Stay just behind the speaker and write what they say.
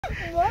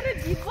मोर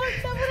जीवन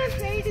ता पूरा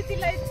सेइडी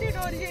थिला इते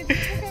डोर जे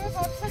केबे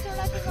कथा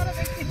चला के मोर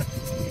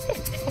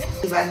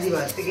देखि बाजी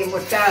बात के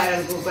मोटा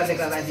को कले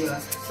का बाजी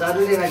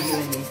सरू रे बाजी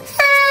बनी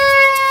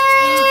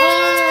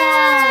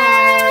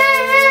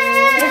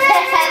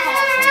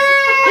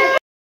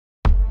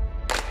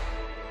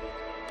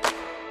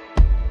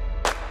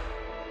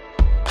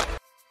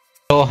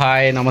तो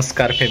हाय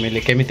नमस्कार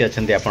फैमिली केमिति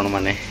अछंती आपण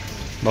माने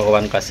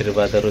भगवान का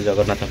आशीर्वाद रु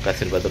जगन्नाथ का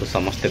आशीर्वाद रु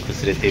समस्ते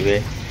खुशी रे थिबे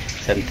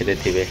शांति रे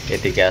थिबे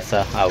एतिके आशा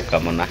आउ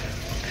कामना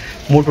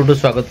मु टुटु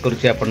स्वागत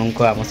करूची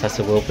आपनको आम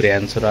सासु बो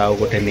प्रियांशुर आउ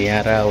गोटे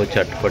नियारा और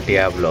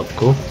चटपटिया ब्लॉग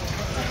को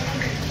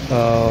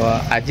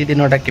आज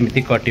दिनटा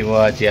केमिति कटिबो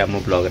आज आम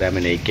ब्लॉग रे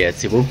हमें नेकी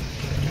आसीबू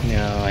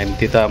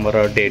एमती तो आमर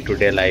डे टू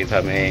डे लाइफ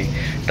आम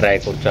ट्राए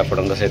करूँ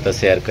आपण सहित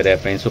शेयर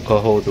करने सुख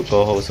हो दुख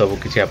हो सब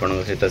किसी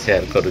आपण सहित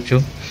शेयर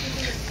करूँ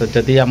तो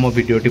जदि आम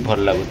भिडियोटी भल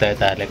लगुता है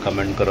ताले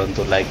कमेंट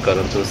करूँ लाइक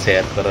करूँ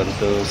शेयर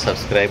करूँ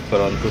सब्सक्राइब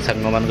करूँ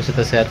सांग मान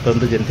सहित शेयर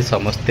करूँ जमी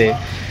समस्ते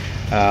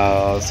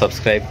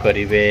सब्सक्राइब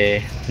करेंगे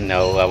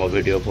आम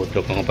भिडियो बहुत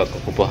लोगों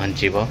पाखक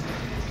पहुँचब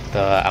तो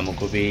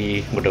आमको भी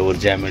गोटे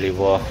ऊर्जा मिल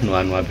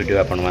नुआ नुआ भिडियो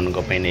आपण मान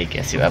नहीं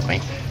आसवाई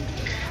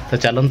तो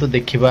चलतु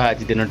देखा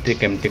आज दिन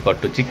केमती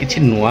कटुची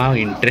किसी नुआ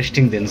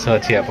इंटरेस्टिंग जिनस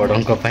अच्छी आपण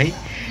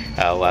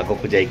आग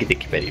को जाकि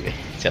देखिपारे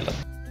चलो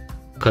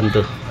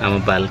देखु आम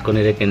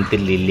बालकनी रे केमती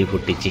लिली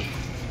फुटी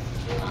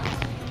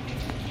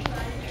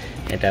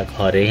एटा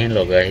घरे ही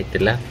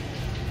लगा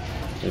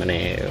माने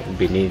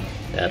बिनी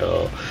तार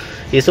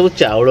ये सब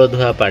चाउल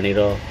धुआ पानी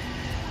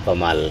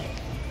कमाल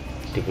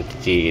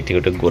फुटी ये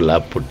गोटे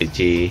गोलाप फुटी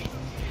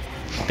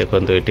देखो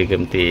ये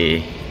केमती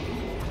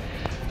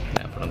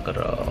आपणकर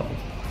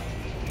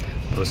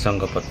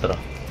भृषंग पत्र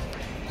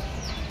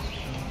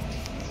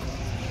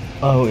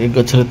आउ ए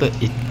गछरे तो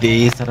इते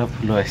सारा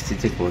फूल आसी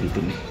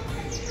कहतुनी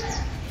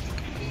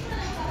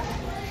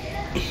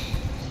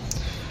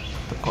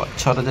तो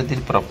गछर जदि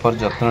प्रॉपर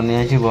जत्न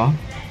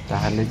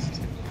नि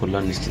फूल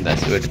निश्चित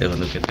आसो देखो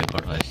केते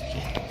कड़ आसी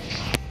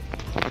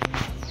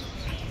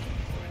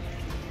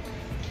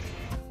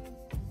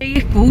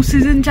कौ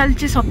सीजन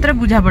चलची सतरे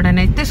बुझा पड़े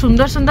ना इतने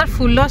सुंदर सुंदर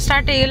फूल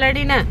स्टार्ट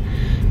होगलाड़ी ना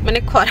माने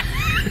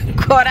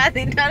खरा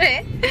दिन रे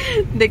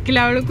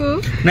देखला बेल को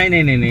नहीं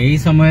नहीं नहीं नहीं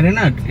समय रे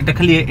ना एटा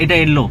खाली एटा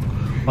येलो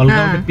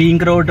अलगा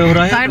पिंक रो ओटे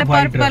रहे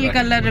पर्पल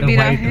कलर भी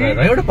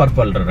रहे ओटे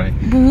पर्पल रहे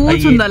बहुत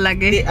सुंदर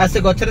लागे आसे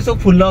गछरे सब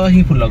फूल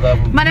ही फूल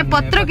माने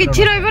पत्र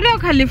किछि रहबे रे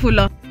खाली फूल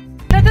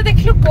तो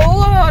देखलु को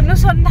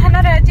अनुसंधान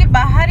रे आज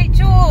बाहरी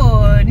जो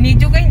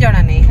निजु कहीं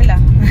जाना नहीं हला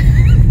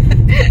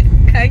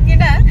काकी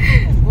ना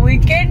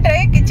वीकेंड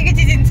रे किछि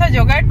किछि जिंस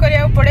जोगाड़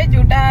करिया पड़े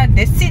जोटा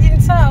देसी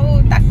जिंस आउ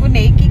ताकू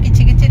नै कि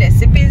किछि किछि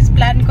रेसिपीज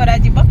प्लान करा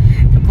जिवो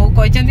तो बो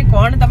कहचंदी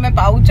कोन तमे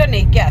पाउचो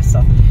नै कि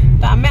आसो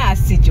तो आमे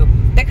आसीचो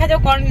देखा जाओ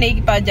कोन नै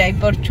कि पा जाई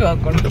परछु आ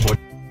कोन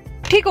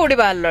ठीक उडी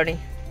बालणी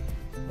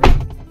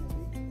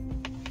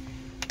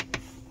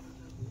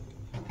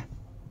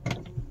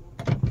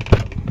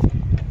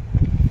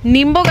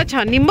निम्बो गछ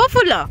निम्बो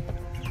फूल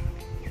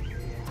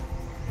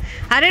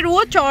अरे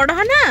रो चढ़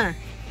ना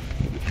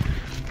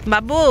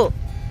बाबू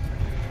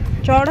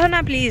चढ़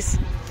ना प्लीज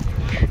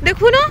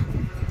देखु ना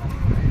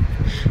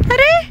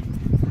अरे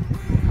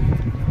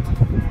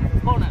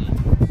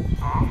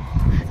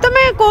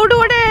तमे कोड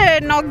गोटे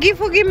नगी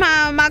फुगी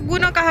मागु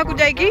न कहा को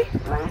जाई की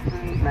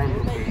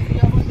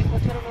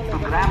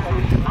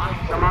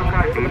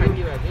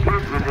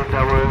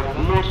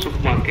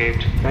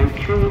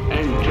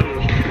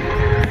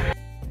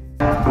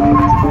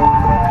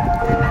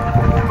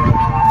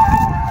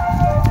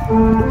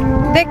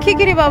देखी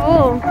गिरी बाबू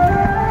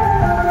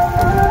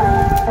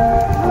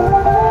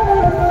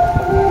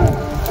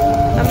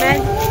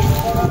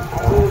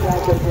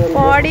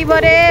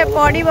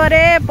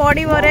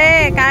पड़ीबरे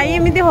कहीं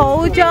एमती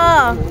होउच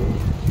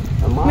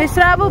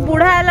मिश्रा बाबू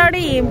बुढ़ा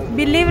लड़ी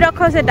बिलीव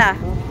रख सेटा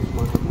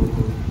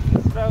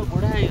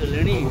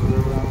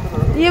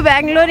ये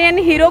बैंगलोरियन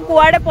हीरो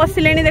कुआड़े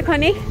पशिले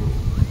देखनी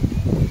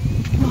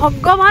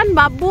भगवान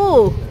बाबू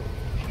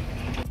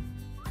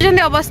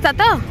अवस्था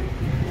तो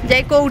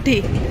जाई कोठी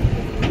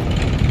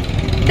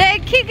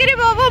देखिकी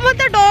बाबू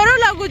मत डर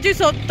लगुच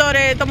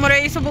सतरे तुम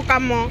ये सब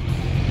कम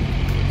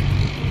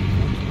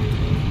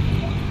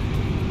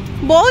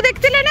बहु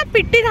देखते ना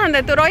पिटी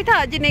था तो रही था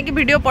आज नहीं कि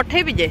वीडियो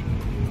पठे भी जे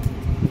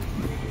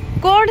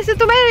कौन से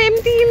तुम्हें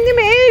एमती एमती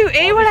में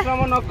ए बड़ा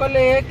काम न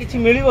कले किछि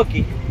मिलिबो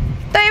की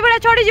तो ए बड़ा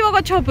चढ़ी जीवो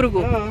गछ ऊपर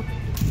को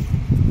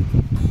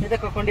ए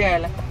देखो कंडिया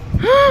आला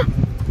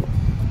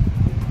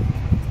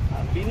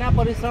बिना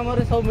परिश्रम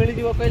रे सब मिली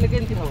जीवो कहले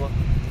केंती होबो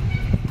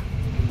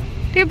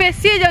ठीक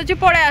बेसी जाउची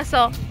पळे आस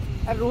आ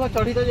रुह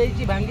चढ़ी तो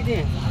जाईची भांगी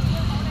दे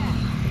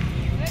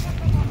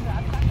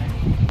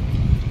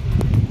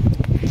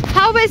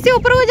हाँ बेसी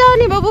ऊपर को जाओ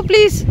नहीं बाबू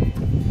प्लीज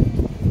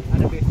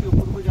अरे बेसी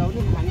ऊपर को जाओ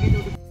नहीं भांगी दो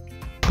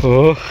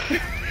ओ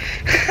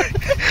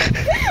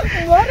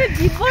मोर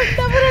जीवन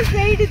ता पूरा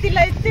सेइडी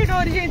थिला इते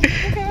डोर जे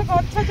केबे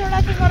कथा चला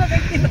के मोर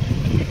देखि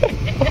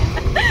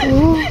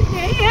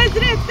ए एज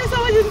रे इते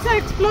सब जिंस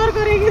एक्सप्लोर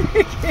करेगी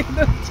देखे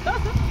दो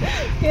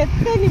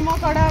केते निम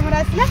कड़ा हमरा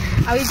आसला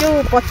आ जो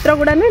पत्र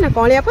गुडा नै ना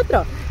कलिया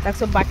पत्र ताक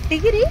सब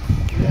बाटिकी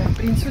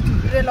प्रिंस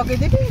चुटी लगे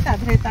देबी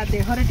ताधरे ता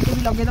देहरे टिके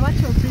भी लगे दबा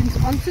प्रिंस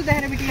अंशु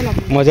देहरे भी टिके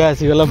लगे मजा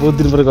आसी गला बहुत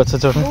दिन पर गछ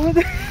चढ़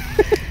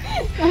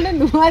माने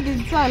नुवा दिन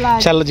साला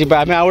चलो जीबा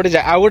आमे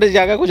आउडे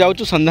जागा को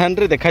जाउछु संधान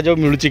रे देखा जाउ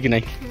मिलुची कि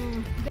नाही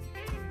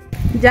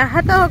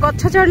जहाँ तो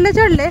गछ चढ़ले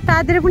चढ़ले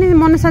ताधरे पुनी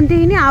मन शांति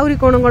हिनी आउरी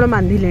कोन कोन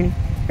बांधिलेनी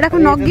एटा को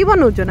नगी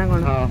बनौचो ना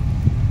कोन हां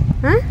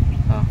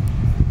हां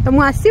तो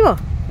मु आसीबो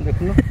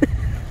देखनो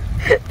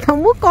तो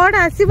मु कोन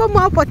आसीबो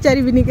मु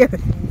पचारि बिनी के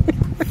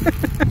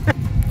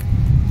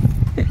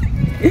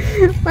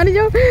माने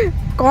जो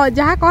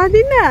जहाँ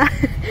कहती ना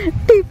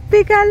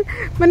टिपिकल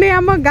माने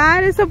आम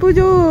गाँव सब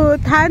जो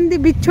था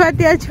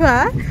बिछुआतिया छुआ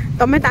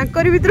तमें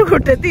तांकर भीतर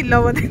गोटे दिल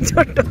बोधे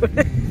छोट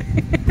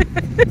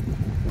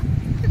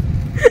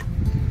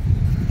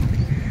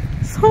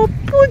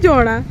सबू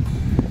जना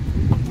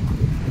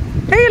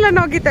ହେଇଗଲା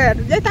ନଗି ତୟାର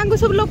ଯେ ତାଙ୍କୁ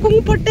ସବୁ ଲୋକଙ୍କୁ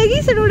ପଟେଇକି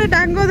ସେଠି ଗୋଟେ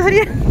ଡାଙ୍ଗ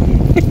ଧରିଆ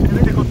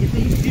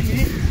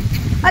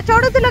ଆଉ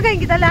ଚଢୁଥିଲ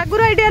କାହିଁକି ତାହେଲେ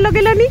ଆଗରୁ ଆଇଡିଆ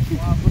ଲଗେଇଲନି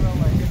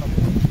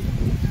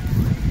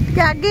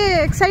ଟିକେ ଆଗେ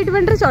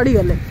ଏକ୍ସାଇଟମେଣ୍ଟ ରେ ଚଢି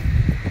ଗଲେ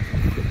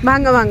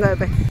ଭାଙ୍ଗ ଭାଙ୍ଗ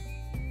ଏବେ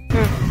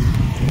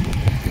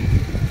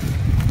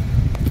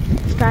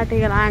ଷ୍ଟାର୍ଟ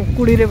ହେଇଗଲା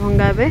ଆଙ୍କୁଡିରେ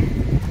ଭଙ୍ଗା ଏବେ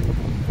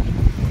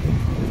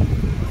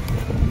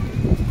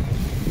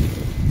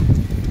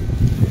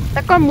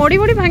ତାକୁ କଣ ମୋଡି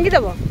ମୋଡି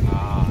ଭାଙ୍ଗିଦବ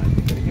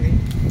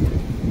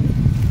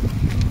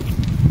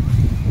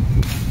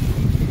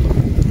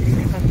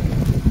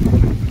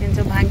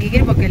भांगिक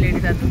पकड़े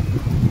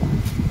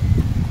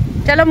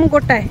चलो मु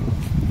गोटाए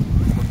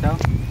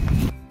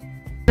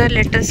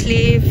लेटस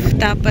लीफ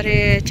तापरे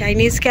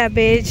चाइनीज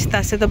कैबेज ता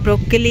सहित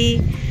ब्रोकली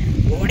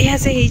बढ़िया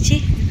से होईची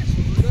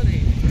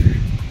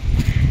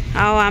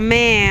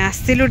आमे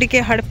आसलु टिके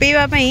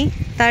हड़पेवा पई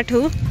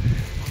ताठू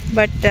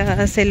बट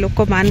से लोक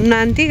मानु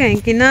नांती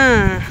कहीं ना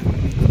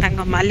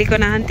तांको मालिक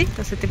नांती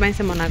तो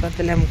से मना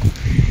करते हमको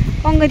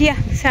कौन करिया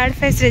सैड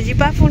फेस रे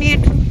जीवा पुणी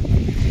एठू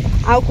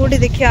आउ कोठी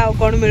देखिया आउ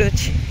कौन मिलुछ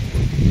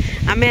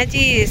आमे आज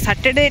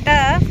सैटरडे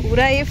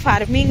पूरा ये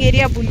फार्मिंग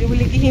एरिया बुली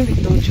बुली की ही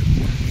बिताऊँ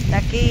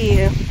ताकि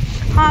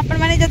हाँ आपण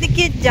मैंने जदि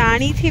किए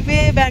जानी थे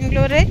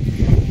बैंगलोर रे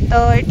तो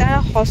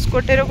यहाँ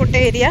हॉस्कोटे रो गोटे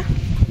एरिया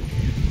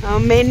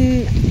मेन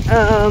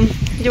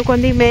जो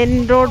कहती मेन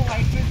रोड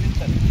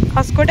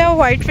हॉस्कोटे और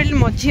व्हाइट फील्ड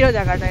मझीर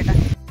जगहटा यहाँ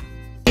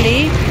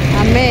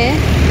आमे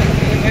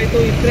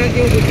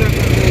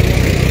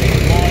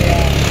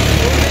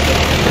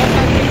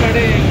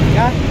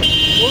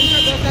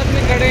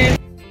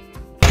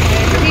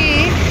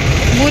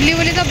बुली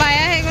बुली तो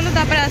बाया हो गलु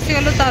तापर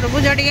आसीगलु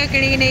तरबुज टिके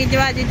किणिकी नहीं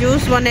जा आज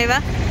जूस बनैबा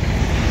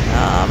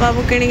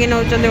बाबू किणिकी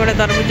नौचंदी गोटे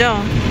तरबुज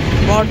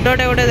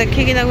बड़टे गोटे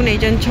देखिकी ताकू नहीं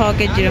 6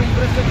 केजी रो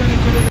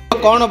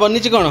कौन बनी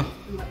कौन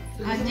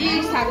आज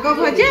साग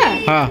भजा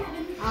हां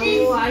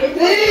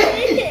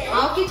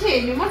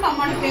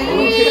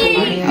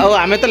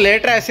आमे तो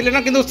लेट रे आसिले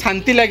ना किंतु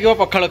शांति लागियो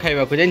पखाळ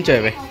खाइबा को जानचो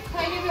एबे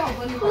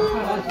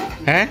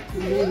हैं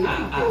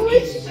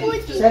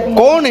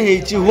कौन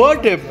हेची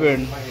what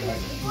happened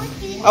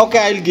okay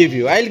I will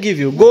give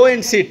you go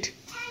and sit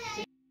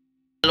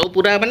लो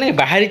पूरा माने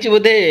बाहरी ची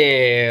बोधे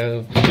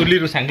चुली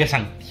रु संगे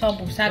संग सब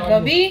साग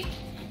भी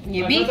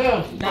ये भी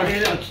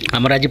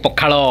हमर आज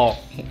पखाळ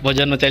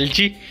भोजन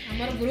चलची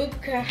हमर ग्रुप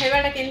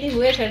खाइबाटा केंदी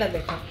हुए सेटा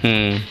देखो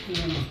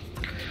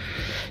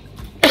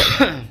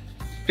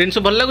प्रिंस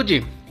भल लागुची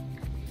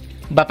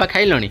बापा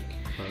खाइलणी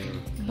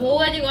बो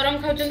आज गरम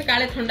खाउचन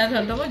काले ठंडा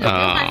धरदबो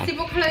फासी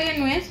पखाळ ये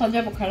नुए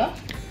सजा पखाळ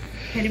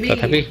फिर भी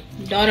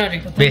डर रे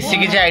बेसी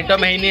किछ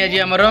आइटम हेनी आज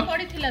हमरो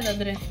पड़ी थिला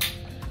ददरे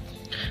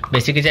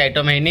बेसी किछ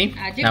आइटम हेनी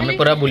हम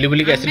पूरा बुली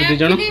बुली के आसिलु दु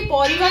जण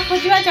परिवा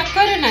खोजवा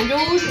चक्कर रे ना जो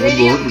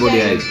बहुत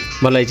बढ़िया है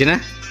भल आइछ ना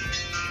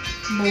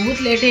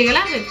बहुत लेट हे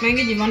गेला सेतमे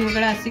के जीवन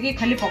बगड़ा आसी की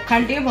खाली पखाळ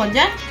टिके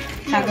भजा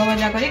साग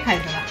भजा करी खाइ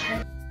देला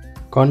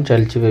कोन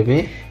चलची बेबी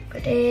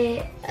गोटे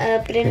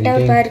प्रिंट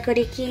आउट बाहर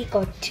करी की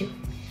करछु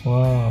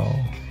वाओ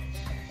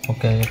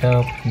ओके एटा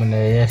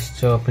माने एस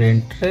जो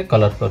प्रिंट रे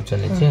कलर कर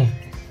चले छै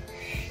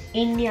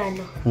इंडियन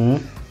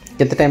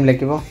कितना टाइम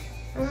लगेबो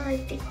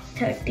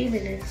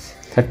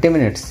 30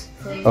 मिनट्स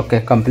ओके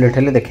कंप्लीट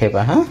हेले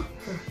देखेबा हां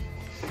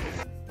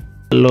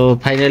लो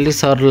फाइनली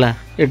सरला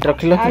एट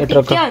रखलो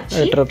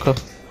एट रखो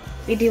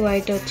इडी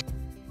व्हाइट अछि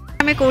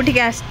हमें कोठी के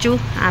आसचू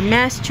आमे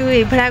आसचू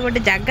ए भड़ा गोटे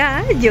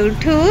जगह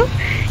जोठू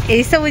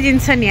ए सब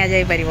जिंस निया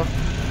जाय परिबो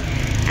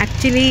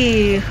एक्चुअली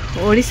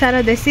ओडिसा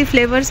रो देसी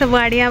फ्लेवर सब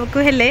आडिया को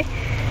हेले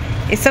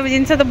ए सब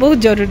जिंस तो बहुत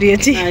जरूरी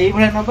अछि ए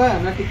भड़ा नबा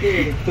ना टिके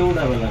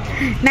तोडा वाला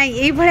नहीं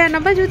ए भड़ा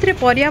नबा जोथरे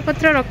परिया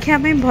पत्र रखिया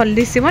में भल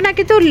दिसिबो ना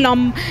कि तो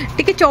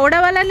टिके चौड़ा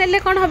वाला नेले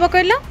कोन हबो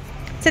कहलो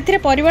सेथिरे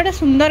परिवाटा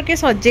सुंदर के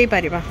सजै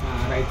परिबा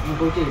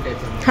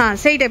हाँ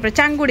सही टाइप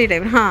चांगुड़ी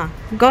टाइप हाँ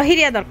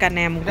गहिरिया दरकार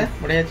नहीं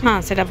हमको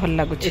हाँ सेटा भल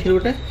लागुछ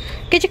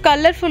किछ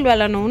कलरफुल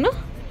वाला नौ ना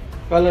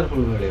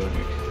कलरफुल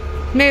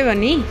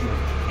मिलबनी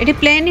एठी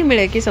प्लेन ही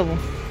मिले कि सब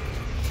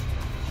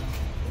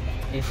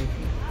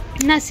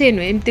ना से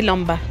नु एमती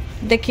लंबा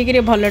देखि कि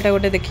भलटा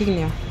गोटे देखि कि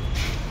नियो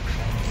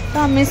तो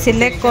हमें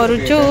सिलेक्ट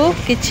करूछु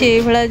किछि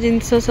ए भला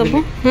जिंस सब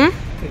हां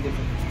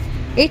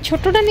ए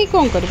छोटोटा नहीं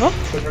कोन करबो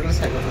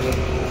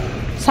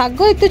ଶାଗ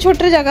ଏତେ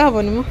ଛୋଟରେ ଜାଗା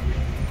ହବନି ମ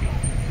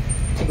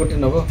ଗୋଟେ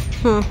ନବ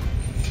ହଁ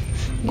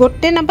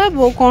ଗୋଟେ ନବା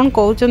ବୋଉ କ'ଣ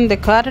କହୁଛନ୍ତି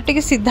ଦେଖ ଆର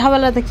ଟିକେ ସିଧା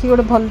ବାଲା ଦେଖି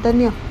ଗୋଟେ ଭଲଟା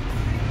ନିଅ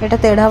ଏଇଟା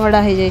ତେଢ଼ା ବଡ଼ା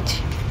ହେଇଯାଇଛି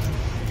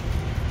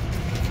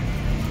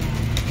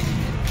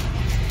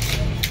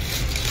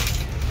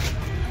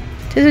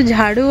ସେ ଯୋଉ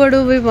ଝାଡୁ ବାଡୁ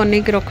ବି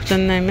ବନେଇକି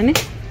ରଖୁଛନ୍ତି ନା ଏମାନେ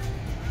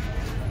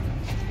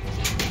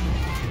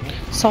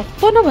ସପ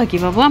ନବା କି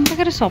ବାବୁ ଆମ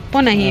ପାଖରେ ସପ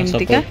ନାହିଁ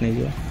ଏମିତିକା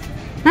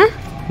ହଁ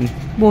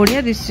बढ़िया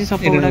दिसची सब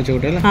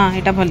हाँ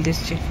एटा भल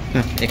दिसची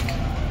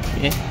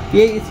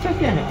ये इसका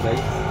क्या है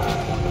प्राइस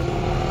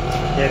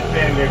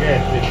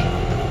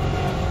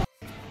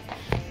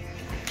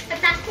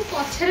ताकू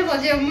पछरे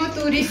बजे म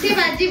तुरी से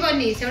बाजी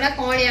बनी सेडा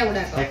कोणिया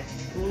गुडा को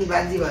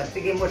बाजी बात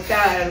के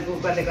मोटा को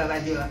कले का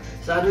बाजी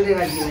सरू रे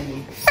बाजी बनी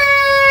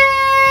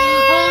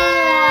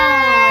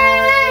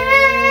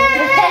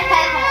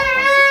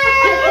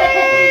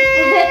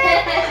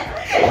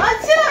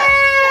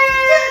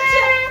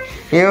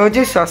ये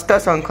होची सस्ता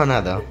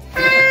शंखनाद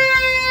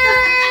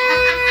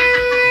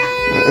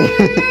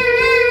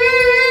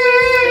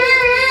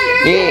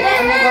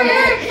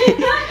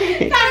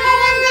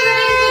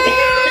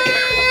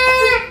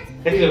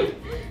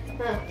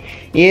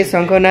ये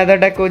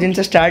शंखनादटा को जिनस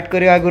स्टार्ट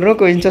करे आगुरो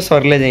को जिनस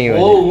सरले जाई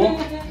ओ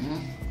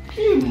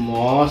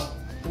मस्त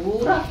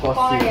पूरा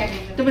कसी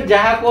तुम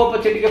जहा को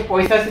पछे टिके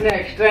पैसा सिने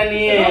एक्स्ट्रा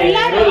नहीं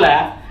रोला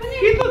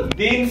ये तो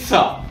दिन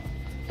सा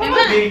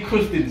दिल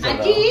खुश दिन सा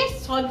आज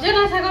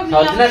सजना साग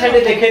सजना साग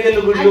देखे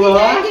देलु गुडलु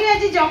बाबा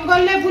आज जंगल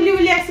ले बुली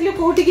बुली आसिले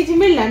कोठी किछि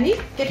मिललानी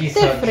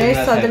केते फ्रेश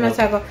सजना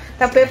साग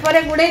ता पेपर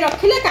रे गुडे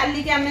रखिले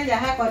काली के हमें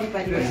जहा करि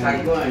परिबे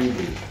साग आनी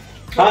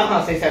हां हां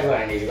से साग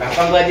आनी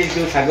बापा को आज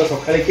जो साग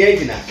सखाळे कियाई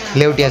छी ना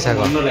लेउटिया साग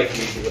मन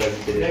लागिली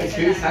पूरा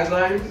से साग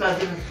आनी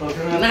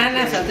ना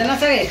ना सजना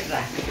साग एक्स्ट्रा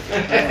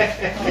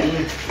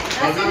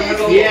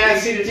ये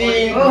आसीची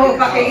ओ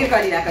पके के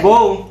करिया बो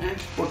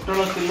पोटल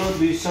किलो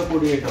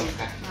 220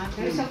 टंका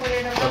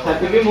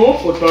तथापि भी मु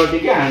पोटल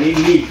टिके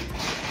आनिली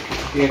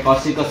ये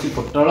कसी कसी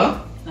पोटल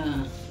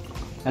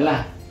हला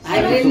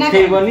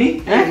सुखेबनी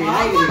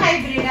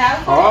हाइब्रिड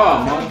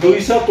हां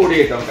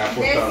 220 टंका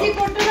पोटल देसी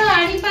पोटल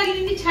आनी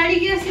पालिनी छाडी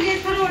के आसिले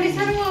थर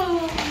ओडिसा रो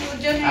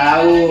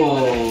आउ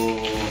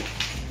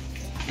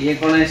ये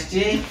कोन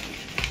आछि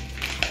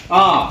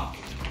हां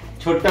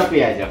छोटा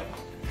प्याज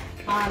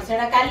हां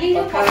सेडा काली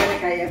जो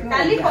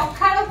काली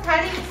पखाळ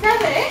थाली हिसाब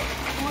रे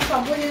मो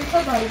सब जिंस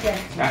धरि जाय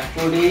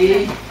काकुडी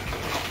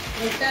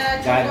एटा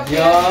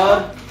गाजर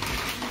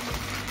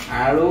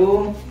आलू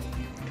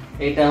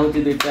एटा होची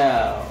दुटा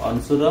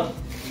अंसुर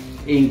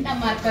इंक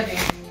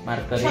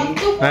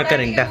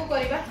मार्करिंग ता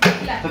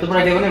तो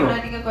पूरा देबो नै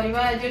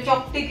करबा जो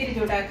चपटी की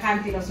जोटा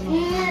खांती रसुन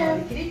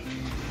करी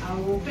आ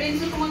प्रिंस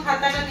तुम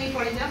खाता ना नहीं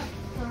पड़ी जा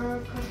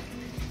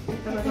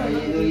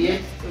ये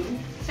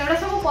सेडा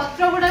सब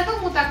पत्र गुडा तो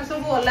मु ताको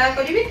सब ओला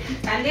करबी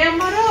काली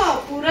हमर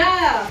पूरा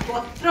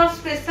पत्र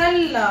स्पेशल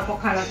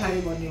पखाळ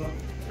थाली बनियो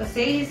तो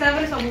सेही हिसाब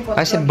रे सब पत्र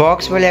अच्छा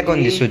बॉक्स वाला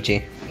कोन दिसुची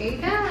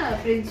एटा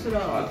प्रिंस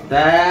रो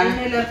अदा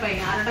इनहेलर पई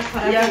आरटा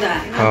खराब यादा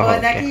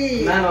ओदा की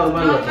ना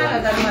नॉर्मल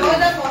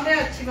ओदा कोने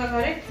अच्छी बा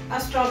घरे आ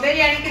स्ट्रॉबेरी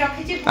आनी की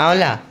रखी छी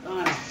आवला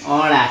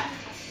ओला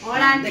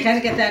ओला देखा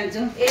केते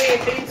आनजो ए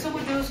प्रिंस को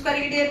जूस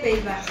करके दिए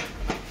पेइबा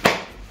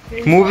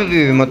मु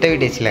भी मते भी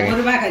टेस्ट लागे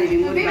मुरबा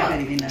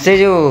करबी ना से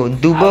जो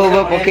दुबो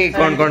उबो पके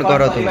कोन कोन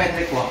करो तुम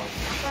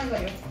कोन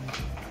करियो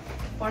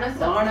पणस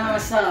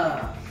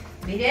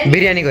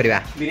बिरयानी करबा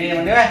बिरयानी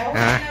बनेबा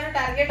हां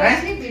टारगेट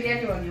अछि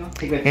बिरयानी बनियो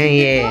ठीक है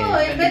ये तो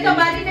एबे तो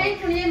बारी नहीं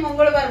पुणी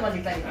मंगलवार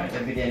बनि पारी अच्छा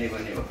बिरयानी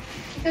बनेबो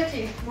ठीक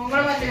अछि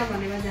मंगलवार दिन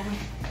बनेबा जहां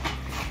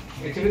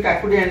एठी भी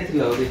काकुडी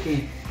आनिथिलो देखि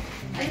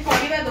आज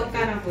परिबा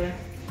दुकान पूरा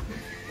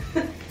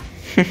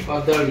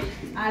कदली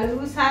आलू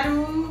सारू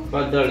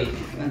कदली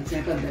अच्छा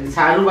कदली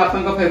सारू बापा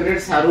का फेवरेट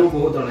सारू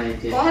बहुत अनाई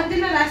छे बहुत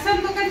दिन राशन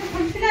दुकान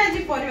खोलथिला आज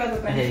परिबा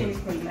दुकान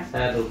खोलला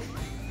सारू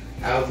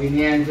आ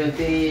बिनियान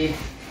जति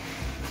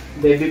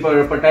बेबी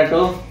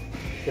पोटैटो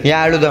या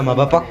आलू दम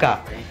बाबा पक्का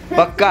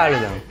पक्का आलू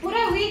दम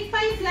पूरा वीक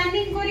पाई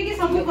प्लानिंग करी के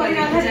सब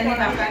परिबा धरे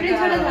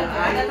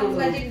आलू तो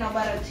आज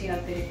नबार अछि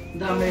आते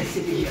दम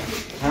रेसिपी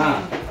हां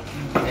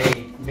ए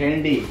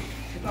भेंडी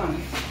कोन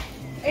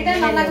एटा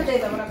नाना को दे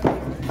दो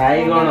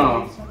बाईगण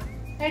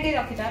एटी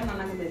रखिता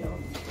नाना को दे दो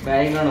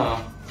बाईगण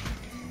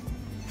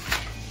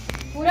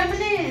पूरा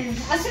माने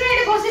असुर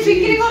एटे बसे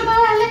बिक्री कर दो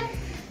हले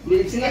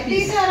बिल्कुल एटी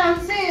से आराम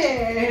से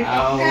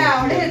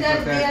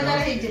 2000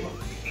 2000 हे जेबो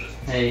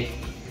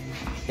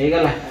हे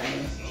गला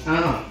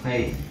हां हे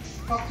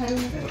कखरू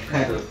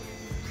आलू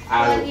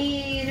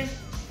पनीर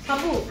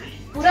सबु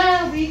पूरा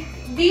वीक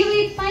दी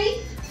वीक पाई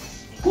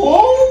को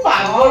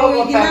पागल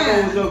कथा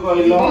कहू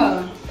कहलो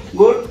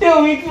गोटे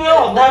वीक रे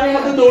अधा रे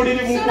मते दौड़ी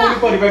मु कोन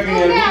परिबा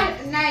किने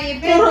ना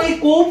एबे तोर ई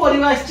को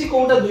परिबा आछि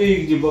कोटा दुई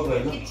जीव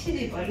कहलो किछि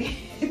दी पड़ी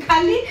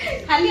खाली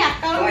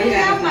अकाउंट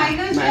में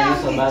माइनस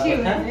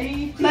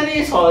ना रे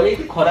सॉरी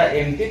खरा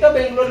एमती तो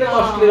बेंगलोर रे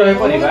कॉस्टली रहे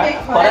परिबा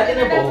खरा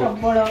दिने बहुत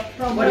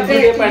बड़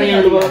पानी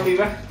आलू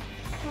पीबा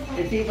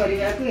ଏତିକି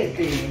କରିବାକୁ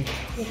ଏତେ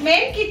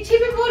मेन किछि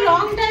भी वो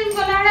लॉन्ग टाइम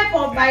गला हडा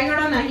बाइगण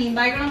नाही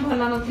बाइगण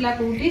भल नथिला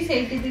कोठी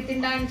सेठी दि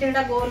तीनटा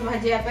आंचेडा गोल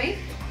भाजिया पई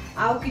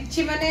आउ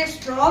किछि माने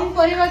स्ट्रांग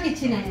परिवा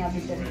किछि नाही आ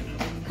भीतर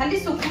खाली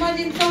सूक्ष्म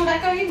जिंस उडा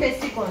का ही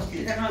बेसी कॉस्टली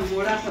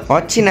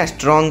अच्छी ना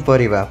स्ट्रांग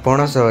परिवा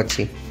पणस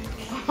अच्छी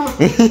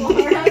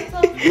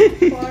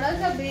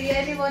पणस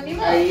बिरयानी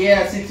बनिबा ये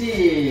आसीची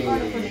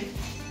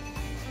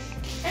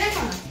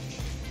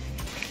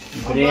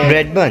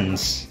ब्रेड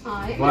बन्स हां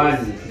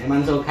वन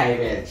एमान सब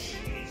खाइबे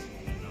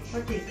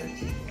अछि ठीक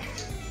अछि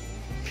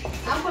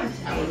आ कोन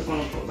और कोन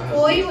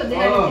पोई बोदे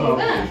आनिथिलु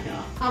ना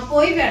हां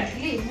पोई भी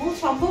आनिथली मु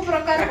सब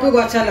प्रकार ताकू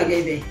गछा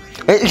लगेई दे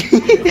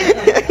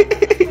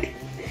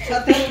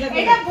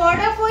एटा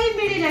बड़ा पोई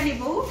मिलिलानी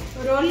बो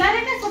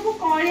रोलारे ना सब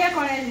कळिया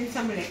कळिया जिंस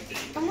मिले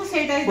तो मु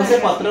सेटा से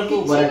पत्र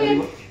को बरा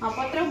करबो हां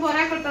पत्र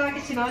बरा करतबा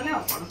किछि नले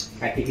आपण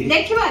काटी के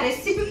देखिबा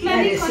रेसिपी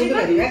प्लानिंग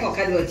करिबा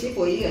कखारू अछि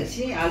पोई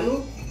अछि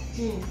आलू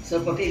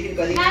सब पकेई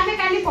करी ना हमें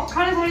काली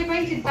पखाळ धोळी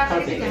पई चिंता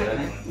करी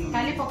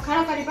काली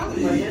पखाळ करबा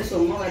मजे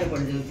सोमवार पड़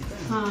जाउती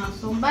हां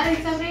सोमवार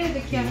हिसाब रे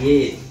देखिया ये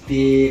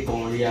ते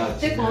कोणिया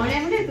ते अछि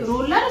कोणिया माने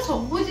रोलार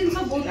सब जिंस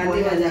बहुत कांदी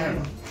बढ़िया बाजा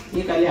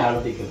ये काली आळू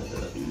देखियो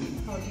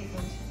हो ठीक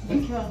अछि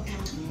देखियो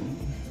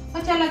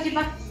ओ चला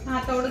जिबा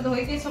हाथ ओड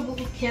धोई के सब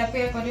खिया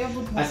पिया करियो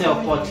बहुत अच्छा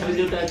पछरे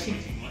जोटा अछि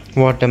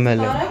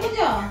वाटरमेलन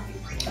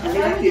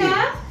तरबुजा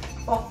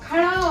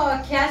पखाळ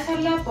खिया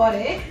सरला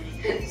परे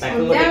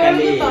ताको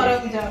काली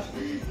तरबुजा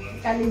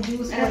काली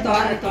जूस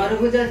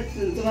तरबुज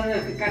तुम्हारे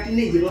काटी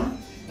नहीं जीव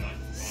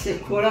से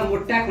खोला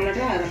मोटा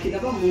खोलाटा रखी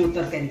दबो मु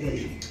तरकारी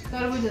करी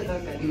तरबुजा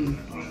तरकारी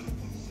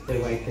ते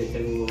वाइट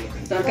चलू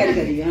तरकारी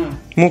करी हां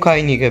मु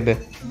खाइनी केबे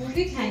मु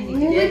भी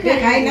खाइनी ये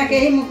खाई ना के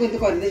ही मु को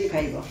कर दे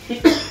खाइबो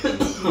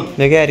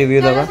देखिए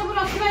रिव्यू दबा सब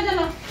रखबा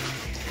चलो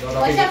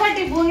पैसा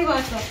पाटी भूही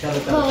बस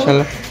चलो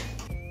चलो